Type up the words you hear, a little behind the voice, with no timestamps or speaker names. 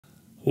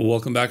Well,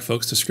 welcome back,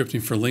 folks, to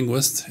Scripting for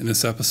Linguists. In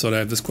this episode, I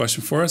have this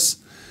question for us.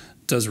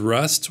 Does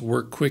Rust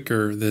work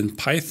quicker than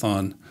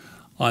Python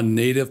on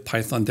native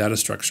Python data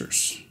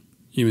structures?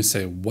 You may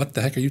say, what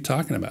the heck are you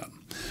talking about?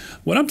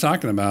 What I'm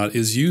talking about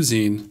is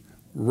using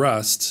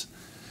Rust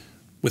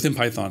within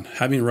Python,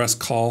 having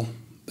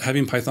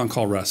Python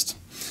call Rust.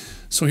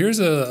 So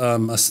here's a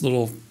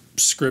little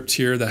script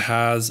here that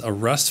has a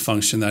Rust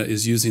function that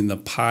is using the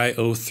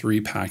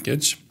PyO3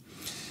 package.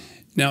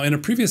 Now, in a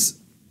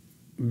previous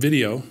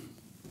video,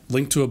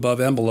 linked to above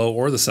and below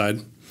or the side,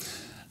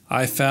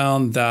 I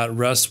found that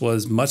Rust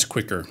was much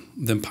quicker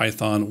than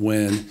Python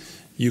when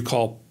you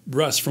call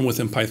Rust from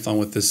within Python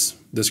with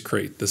this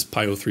crate, this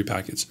PyO3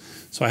 package.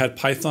 So I had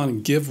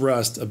Python give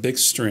Rust a big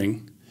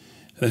string,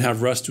 and then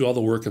have Rust do all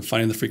the work of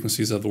finding the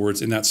frequencies of the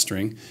words in that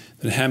string,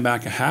 then hand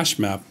back a hash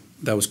map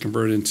that was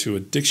converted into a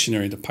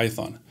dictionary to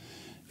Python.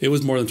 It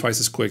was more than twice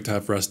as quick to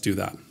have Rust do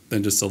that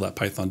than just to let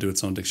Python do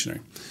its own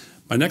dictionary.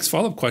 My next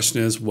follow-up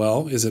question is,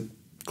 well, is it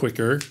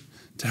quicker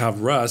to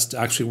have Rust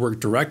actually work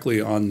directly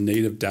on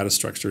native data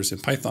structures in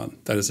Python,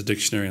 that is a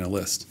dictionary and a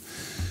list?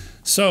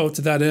 So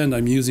to that end,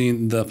 I'm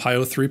using the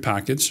PyO3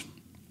 package,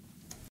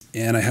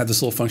 and I have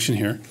this little function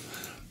here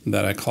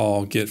that I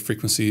call get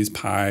frequencies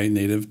py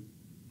native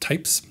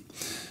types.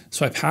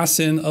 So I pass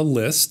in a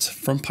list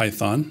from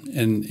Python,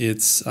 and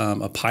it's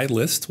a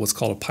PyList, what's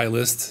called a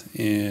PyList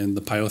in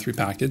the PyO3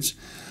 package.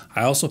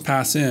 I also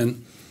pass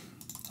in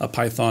a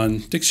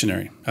Python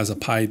dictionary as a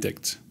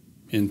PyDict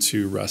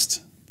into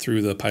Rust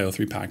through the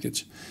PyO3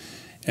 package.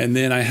 And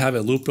then I have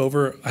it loop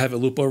over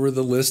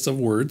the list of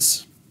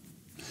words.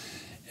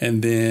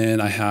 And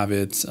then I have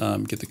it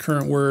get the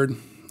current word.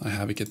 I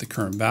have it get the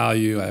current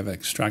value. I have it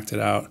extract it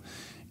out.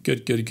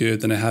 Good.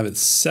 Then I have it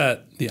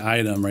set the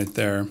item right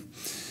there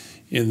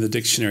in the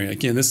dictionary.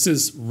 Again, this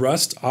is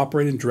Rust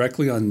operating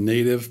directly on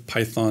native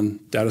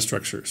Python data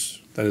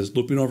structures. That is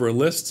looping over a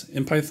list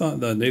in Python,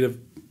 the native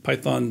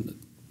Python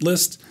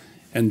list,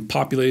 and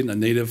populating a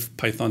native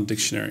Python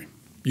dictionary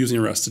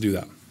using Rust to do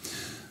that.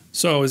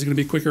 So is it going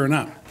to be quicker or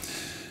not?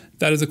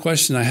 That is the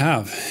question I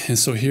have. And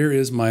so here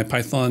is my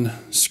Python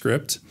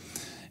script.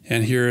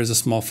 And here is a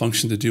small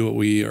function to do what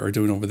we are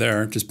doing over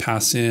there. Just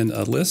pass in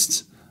a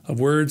list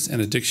of words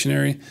and a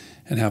dictionary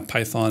and have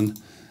Python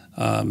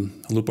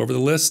loop over the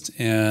list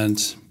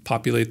and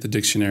populate the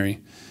dictionary.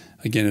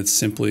 Again, it's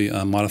simply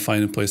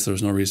modifying in place.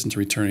 There's no reason to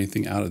return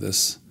anything out of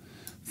this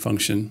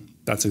function.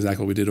 That's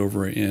exactly what we did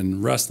over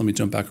in Rust. Let me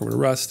jump back over to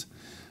Rust.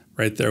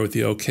 Right there with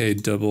the OK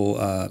double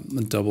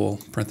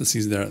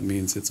parentheses there, it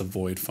means it's a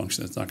void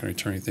function. It's not going to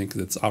return anything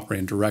because it's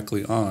operating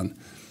directly on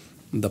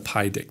the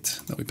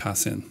PyDict that we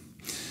pass in.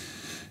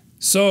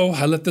 So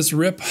I let this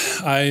rip.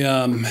 I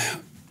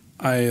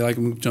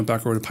jump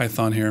back over to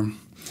Python here.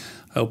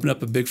 I opened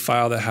up a big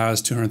file that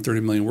has 230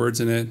 million words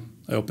in it.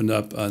 I opened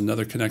up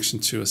another connection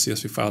to a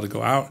CSV file to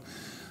go out.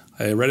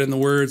 I read in the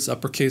words,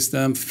 uppercase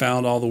them,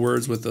 found all the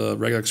words with a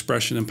regular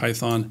expression in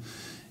Python.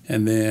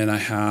 And then I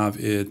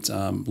have it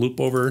loop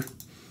over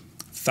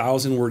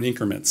 1,000-word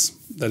increments.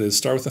 That is,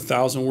 start with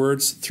 1,000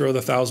 words, throw the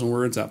 1,000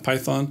 words at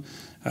Python,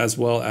 as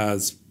well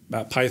as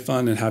at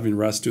Python, and having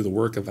Rust do the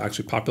work of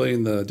actually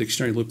populating the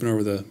dictionary, looping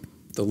over the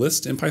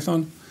list in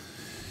Python.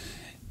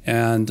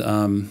 And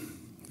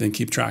then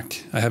keep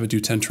track. I have it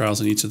do 10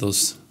 trials in each of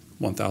those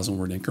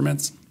 1,000-word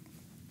increments.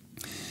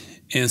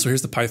 And so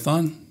here's the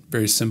Python.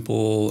 Very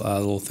simple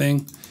little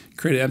thing.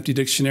 Create an empty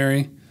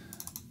dictionary,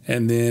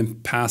 and then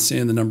pass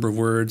in the number of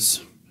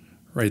words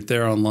right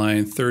there on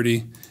line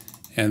 30,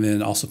 and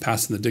then also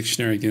pass in the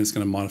dictionary. Again, it's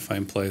going to modify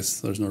in place.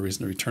 So there's no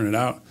reason to return it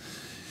out.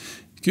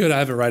 Good, I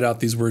have it write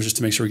out these words just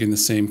to make sure we're getting the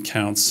same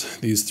counts,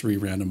 these 3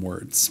 random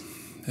words.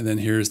 And then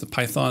here's the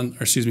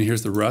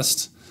here's the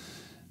Rust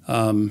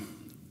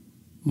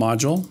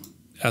module,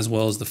 as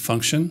well as the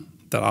function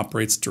that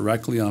operates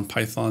directly on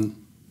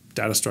Python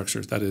data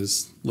structures, that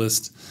is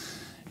list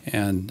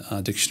and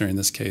dictionary in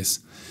this case.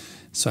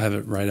 So I have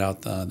it write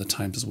out the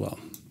times as well.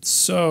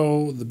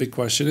 So the big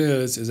question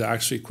is it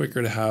actually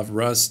quicker to have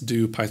Rust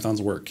do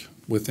Python's work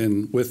with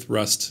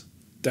Rust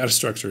data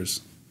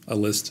structures, a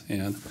list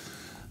and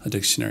a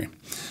dictionary?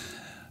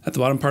 At the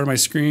bottom part of my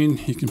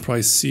screen, you can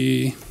probably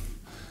see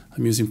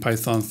I'm using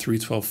Python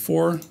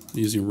 3.12.4, I'm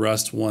using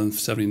Rust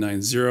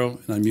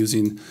 1.79.0, and I'm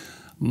using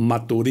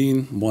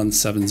Maturin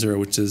 1.7.0,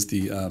 which is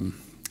the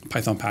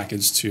Python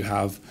package to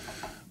have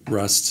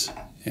Rust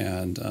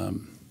and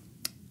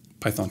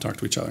Python talk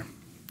to each other.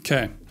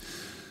 Okay,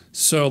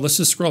 so let's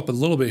just scroll up a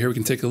little bit here. We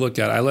can take a look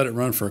at it. I let it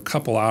run for a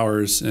couple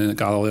hours, and it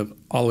got all the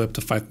way up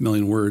to 5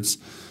 million words.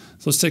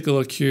 So let's take a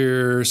look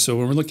here. So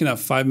when we're looking at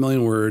 5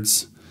 million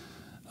words,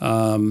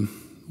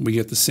 we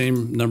get the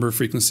same number of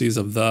frequencies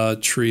of the,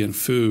 tree, and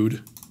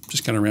food,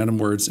 just kind of random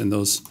words in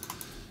those,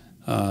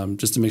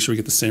 just to make sure we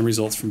get the same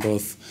results from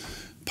both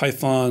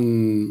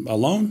Python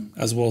alone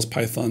as well as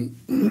Python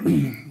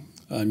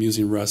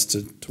using Rust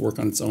to work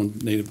on its own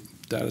native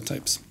data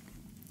types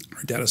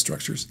or data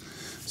structures.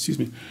 Excuse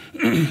me.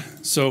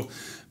 So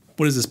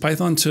what is this?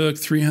 Python took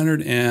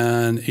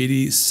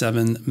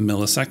 387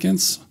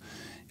 milliseconds,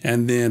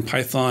 and then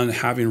Python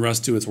having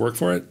Rust do its work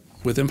for it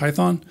within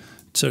Python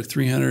took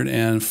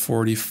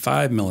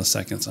 345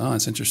 milliseconds. Oh,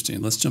 that's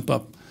interesting. Let's jump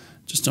up,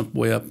 just jump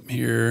way up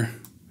here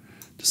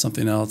to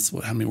something else.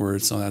 How many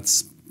words? So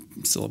that's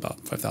still about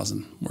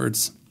 5,000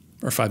 words,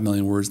 or 5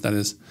 million words, that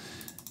is.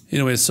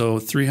 Anyway, so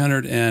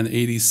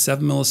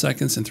 387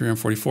 milliseconds and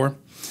 344.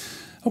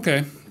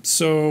 Okay,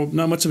 so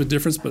not much of a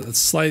difference, but a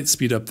slight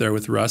speed up there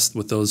with Rust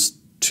with those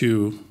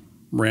two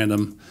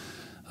random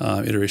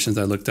iterations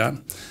I looked at.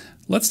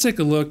 Let's take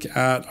a look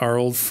at our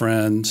old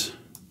friend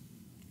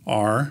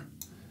R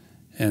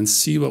and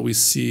see what we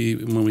see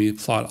when we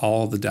plot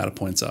all the data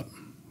points up.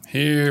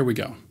 Here we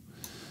go.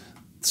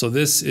 So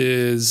this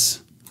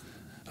is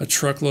a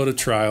truckload of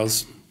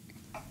trials,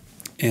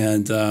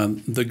 and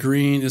the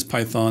green is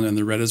Python and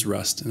the red is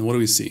Rust. And what do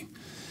we see?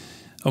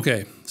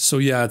 Okay, so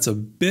yeah, it's a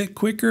bit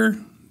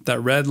quicker. That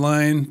red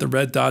line, the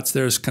red dots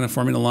there is kind of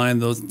forming a line.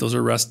 Those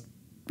are Rust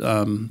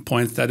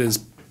points. That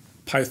is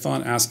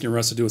Python asking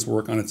Rust to do its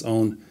work on its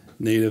own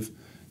native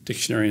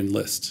dictionary and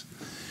list.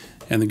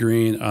 And the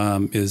green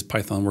is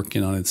Python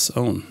working on its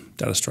own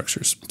data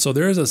structures. So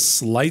there is a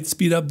slight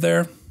speed up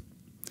there,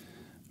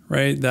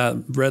 right?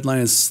 That red line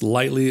is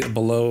slightly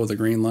below the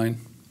green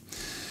line.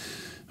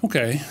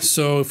 Okay,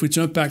 so if we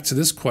jump back to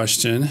this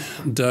question,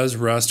 does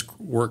Rust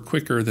work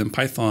quicker than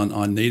Python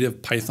on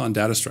native Python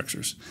data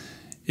structures?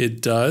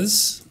 It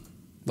does.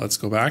 Let's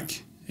go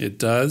back. It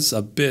does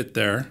a bit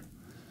there,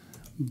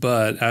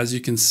 but as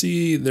you can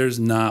see, there's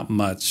not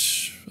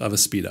much of a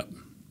speed up.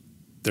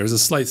 There's a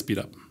slight speed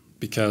up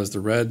because the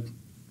red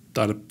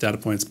data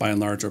points by and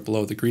large are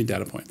below the green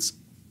data points,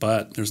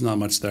 but there's not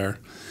much there.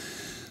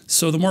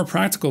 So the more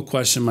practical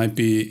question might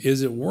be,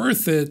 is it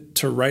worth it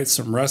to write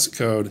some Rust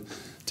code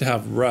to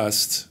have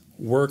Rust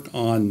work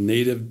on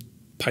native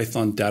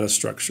Python data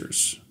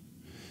structures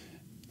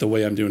the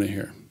way I'm doing it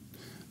here?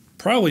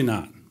 Probably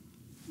not.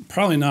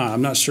 Probably not.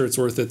 I'm not sure it's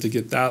worth it to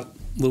get that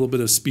little bit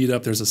of speed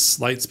up. There's a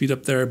slight speed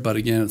up there, but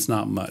again, it's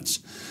not much.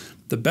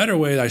 The better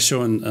way I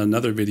show in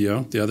another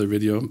video, the other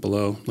video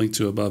below, linked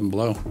to above and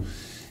below,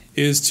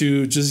 is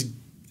to just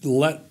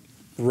let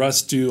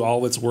Rust do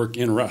all its work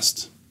in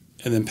Rust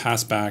and then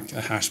pass back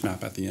a hash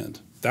map at the end.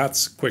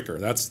 That's quicker.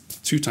 That's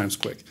 2 times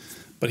quick.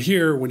 But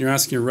here, when you're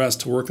asking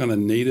Rust to work on a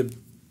native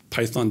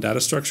Python data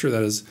structure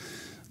that is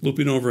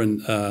looping over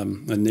a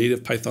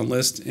native Python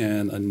list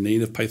and a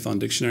native Python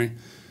dictionary,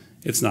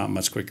 it's not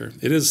much quicker.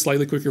 It is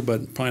slightly quicker,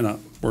 but probably not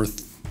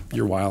worth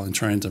your while in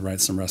trying to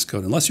write some Rust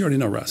code, unless you already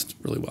know Rust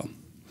really well.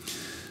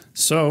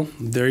 So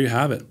there you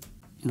have it.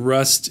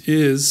 Rust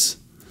is,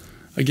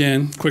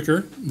 again,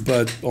 quicker,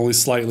 but only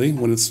slightly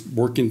when it's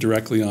working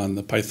directly on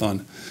the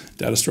Python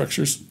data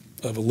structures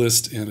of a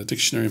list and a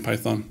dictionary in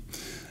Python.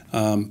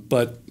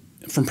 But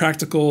from a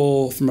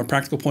practical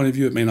point of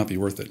view, it may not be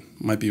worth it.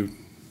 It might be,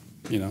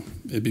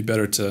 it'd be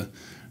better to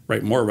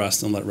write more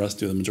Rust and let Rust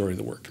do the majority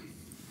of the work.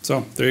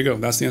 So there you go.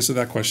 That's the answer to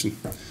that question.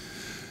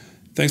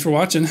 Thanks for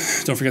watching.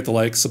 Don't forget to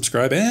like,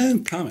 subscribe,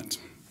 and comment.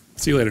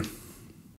 See you later.